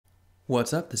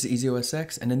What's up, this is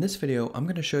EasyOS, and in this video I'm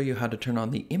going to show you how to turn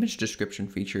on the image description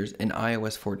features in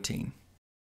iOS 14.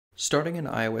 Starting in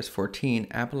iOS 14,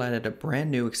 Apple added a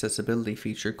brand new accessibility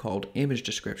feature called image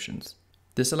descriptions.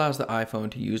 This allows the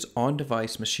iPhone to use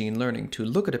on-device machine learning to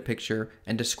look at a picture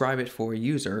and describe it for a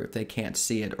user if they can't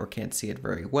see it or can't see it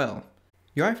very well.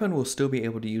 Your iPhone will still be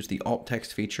able to use the alt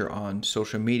text feature on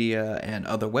social media and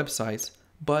other websites,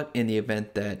 but in the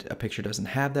event that a picture doesn't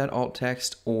have that alt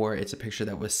text, or it's a picture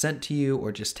that was sent to you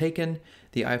or just taken,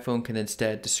 the iPhone can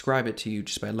instead describe it to you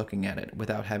just by looking at it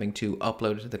without having to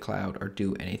upload it to the cloud or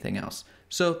do anything else.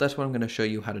 So that's what I'm going to show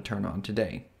you how to turn on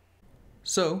today.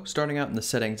 So starting out in the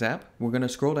Settings app, we're going to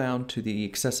scroll down to the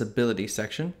Accessibility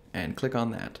section and click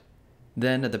on that.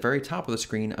 Then at the very top of the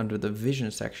screen under the Vision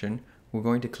section, we're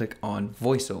going to click on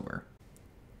VoiceOver.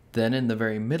 Then in the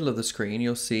very middle of the screen,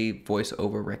 you'll see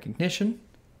VoiceOver Recognition.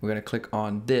 We're going to click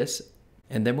on this,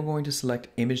 and then we're going to select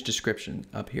Image Description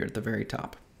up here at the very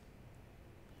top.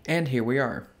 And here we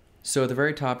are. So at the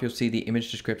very top, you'll see the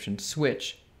image description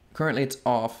switch. Currently it's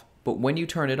off, but when you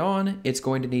turn it on, it's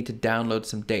going to need to download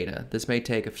some data. This may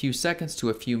take a few seconds to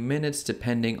a few minutes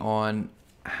depending on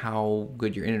how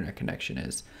good your internet connection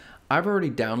is. I've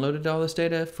already downloaded all this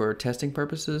data for testing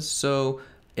purposes, so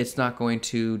it's not going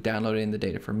to download in the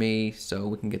data for me, so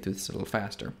we can get through this a little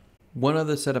faster. One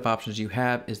other set of options you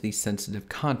have is the sensitive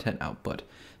content output.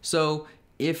 So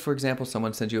if, for example,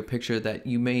 someone sends you a picture that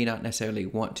you may not necessarily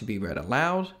want to be read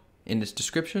aloud in its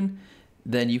description,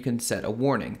 then you can set a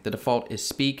warning. The default is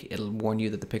speak. It'll warn you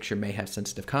that the picture may have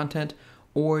sensitive content,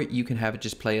 or you can have it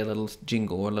just play a little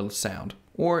jingle or a little sound.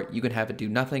 Or you can have it do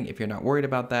nothing if you're not worried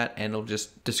about that, and it'll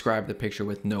just describe the picture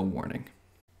with no warning.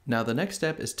 Now the next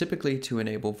step is typically to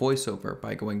enable VoiceOver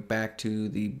by going back to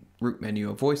the root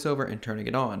menu of VoiceOver and turning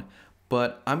it on.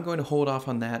 But I'm going to hold off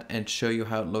on that and show you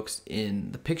how it looks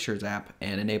in the Pictures app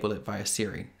and enable it via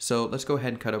Siri. So let's go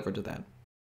ahead and cut over to that.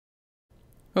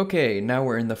 Okay, now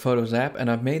we're in the Photos app, and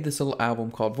I've made this little album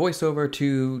called VoiceOver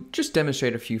to just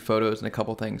demonstrate a few photos and a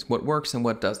couple things, what works and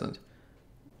what doesn't.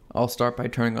 I'll start by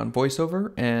turning on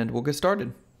VoiceOver and we'll get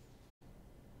started.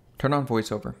 Turn on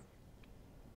VoiceOver.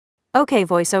 Okay,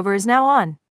 VoiceOver is now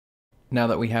on. Now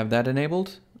that we have that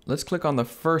enabled, let's click on the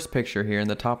first picture here in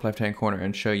the top left-hand corner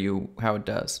and show you how it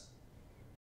does.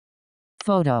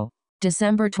 Photo.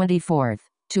 December 24th,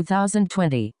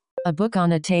 2020. A book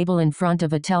on a table in front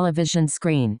of a television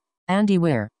screen. Andy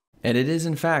Weir. And it is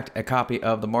in fact a copy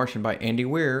of The Martian by Andy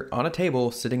Weir on a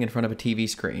table sitting in front of a TV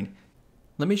screen.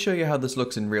 Let me show you how this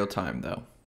looks in real time though.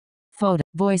 Photo.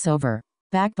 VoiceOver.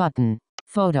 Back button.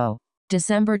 Photo.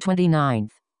 December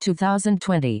 29th.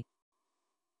 2020.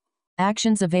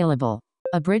 Actions available.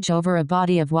 A bridge over a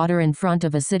body of water in front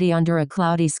of a city under a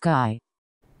cloudy sky.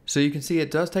 So you can see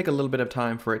it does take a little bit of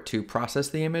time for it to process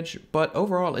the image, but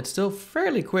overall it's still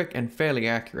fairly quick and fairly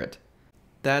accurate.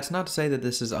 That's not to say that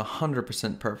this is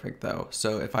 100% perfect though,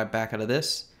 so if I back out of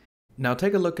this, now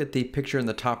take a look at the picture in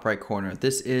the top right corner.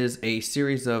 This is a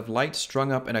series of lights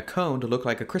strung up in a cone to look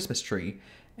like a Christmas tree,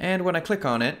 and when I click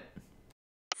on it...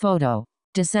 Photo.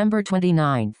 December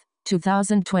 29th,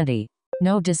 2020.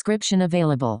 No description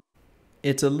available.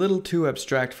 It's a little too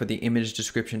abstract for the image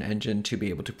description engine to be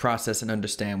able to process and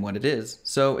understand what it is,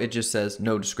 so it just says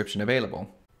no description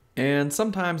available. And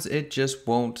sometimes it just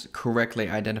won't correctly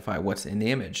identify what's in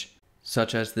the image,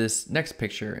 such as this next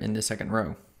picture in the second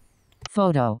row.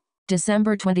 Photo.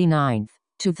 December 29th,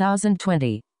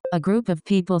 2020. A group of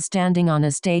people standing on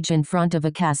a stage in front of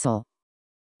a castle.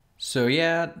 So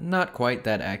yeah, not quite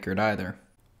that accurate either.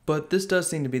 But this does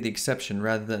seem to be the exception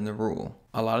rather than the rule.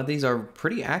 A lot of these are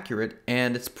pretty accurate,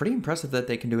 and it's pretty impressive that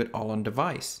they can do it all on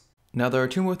device. Now there are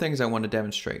two more things I want to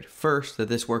demonstrate. First, that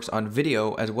this works on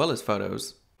video as well as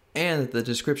photos, and that the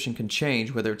description can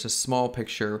change whether it's a small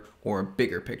picture or a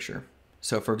bigger picture.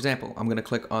 So for example, I'm going to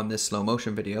click on this slow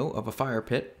motion video of a fire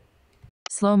pit.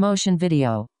 Slow motion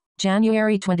video.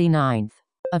 January 29th.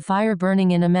 A fire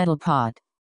burning in a metal pot.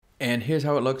 And here's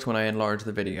how it looks when I enlarge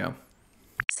the video.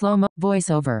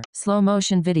 VoiceOver. Slow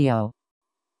motion video.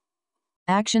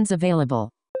 Actions available.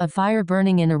 A fire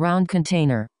burning in a round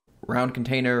container. Round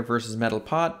container versus metal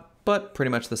pot, but pretty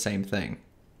much the same thing.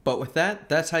 But with that,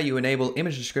 that's how you enable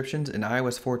image descriptions in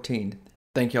iOS 14.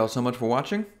 Thank you all so much for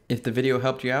watching. If the video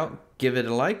helped you out, give it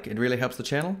a like. It really helps the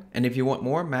channel. And if you want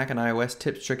more Mac and iOS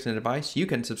tips, tricks, and advice, you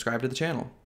can subscribe to the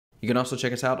channel. You can also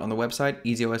check us out on the website,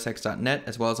 easyosx.net,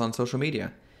 as well as on social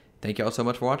media. Thank you all so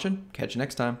much for watching. Catch you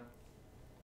next time.